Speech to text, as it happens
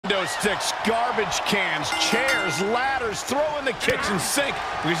Kendo sticks, garbage cans, chairs, ladders, throw in the kitchen sink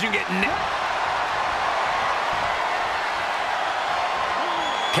because you get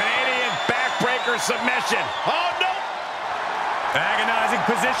Canadian backbreaker submission. Oh, no! Agonizing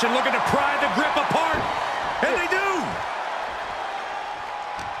position, looking to pry the grip apart. And they do!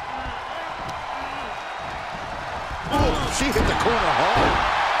 Oh, she hit the corner hard.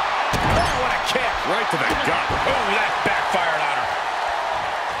 Oh, what a kick. Right to the gut. Oh, that backfired on her.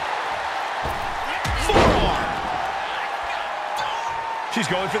 Forearm. She's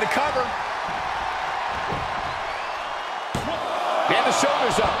going for the cover. And the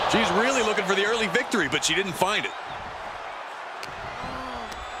shoulders up. She's really looking for the early victory, but she didn't find it.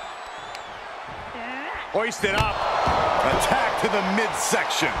 Hoisted up. Attack to the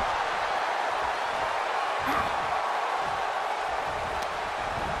midsection.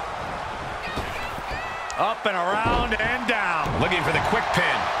 Up and around and down. Looking for the quick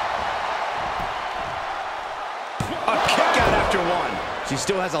pin. A kick out after one. She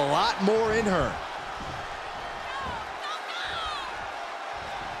still has a lot more in her.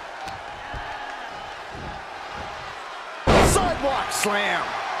 Sidewalk slam.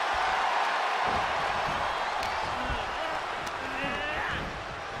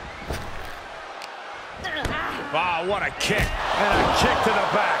 Wow, what a kick. And a kick to the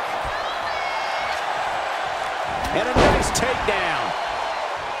back. And a nice takedown.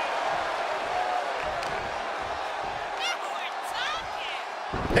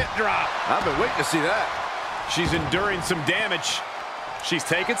 Hip drop. I've been waiting to see that. She's enduring some damage. She's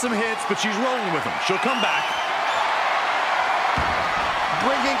taking some hits, but she's rolling with them. She'll come back.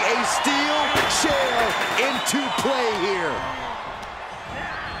 Bringing a steel chair into play here.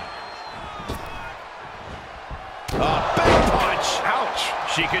 Big punch. Ouch.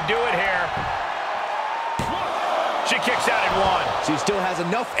 She could do it here. She kicks out at one. She still has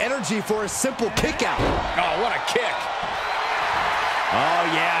enough energy for a simple kick out. Oh, what a kick. Oh,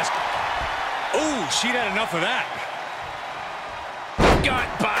 yes. Ooh, she'd had enough of that.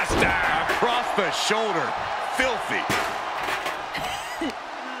 Gutbuster. Across the shoulder. Filthy.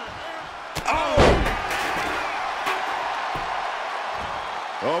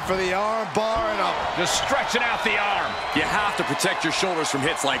 Oh, for the arm bar and up. Just stretching out the arm. You have to protect your shoulders from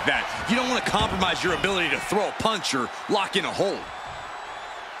hits like that. You don't want to compromise your ability to throw a punch or lock in a hold.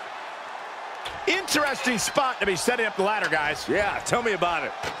 Interesting spot to be setting up the ladder, guys. Yeah, tell me about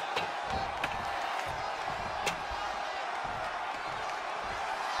it.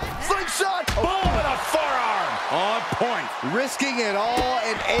 Slingshot. Boom, and a forearm. On point. Risking it all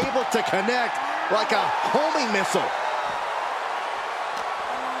and able to connect like a homing missile.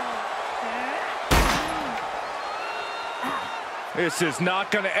 This is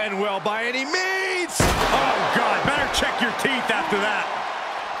not going to end well by any means. Oh, God, better check your teeth after that.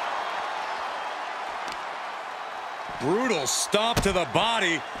 Brutal stomp to the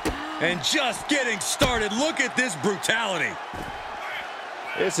body. And just getting started. Look at this brutality.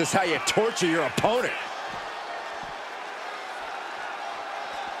 This is how you torture your opponent.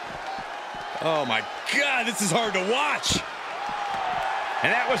 Oh, my God, this is hard to watch.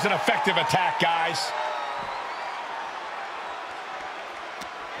 And that was an effective attack, guys.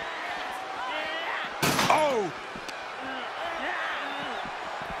 Oh!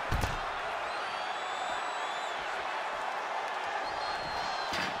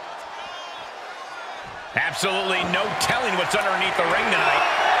 Absolutely no telling what's underneath the ring tonight.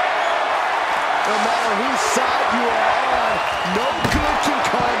 No matter whose side you are on, no good can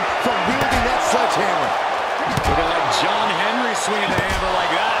come from wielding that sledgehammer. Look at that John Henry swinging the hammer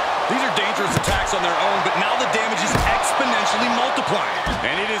like that. These are dangerous attacks on their own, but now the damage is exponentially multiplying.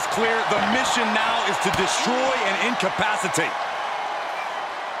 And it is clear the mission now is to destroy and incapacitate.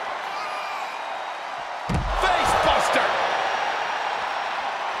 Face buster.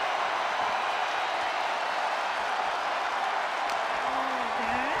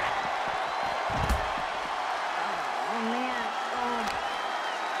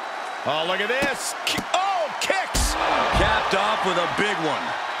 Oh, look at this. Oh, kicks. Capped off with a big one.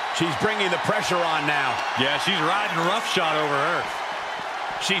 She's bringing the pressure on now. Yeah, she's riding roughshod over her.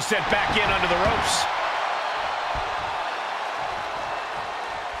 She's sent back in under the ropes.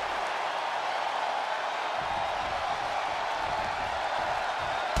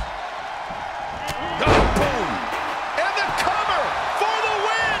 Oh, boom. And the cover for the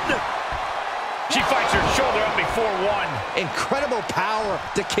win. She fights her shoulder up before one. Incredible power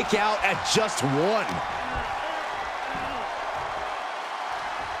to kick out at just one.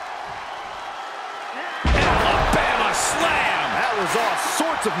 Alabama slam. That was all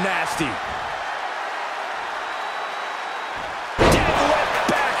sorts of nasty. Deadlift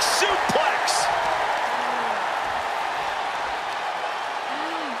back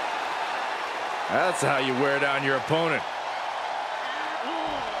That's how you wear down your opponent.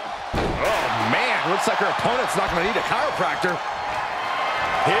 Oh, man. Looks like her opponent's not going to need a chiropractor.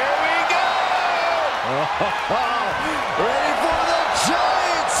 Here we go! Ready for the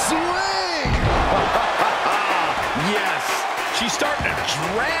giant swing! Yes. She's starting to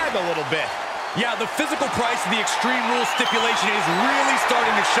drag a little bit. Yeah, the physical price of the Extreme Rules stipulation is really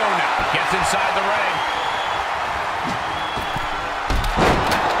starting to show now. Gets inside the ring.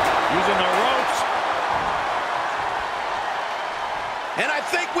 Using the ropes. And I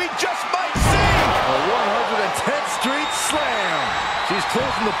think we just might see a 110th Street Slam. She's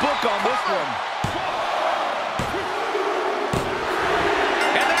closing the book on this one.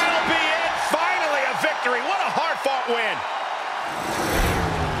 And that'll be it. Finally a victory. What a hard-fought win.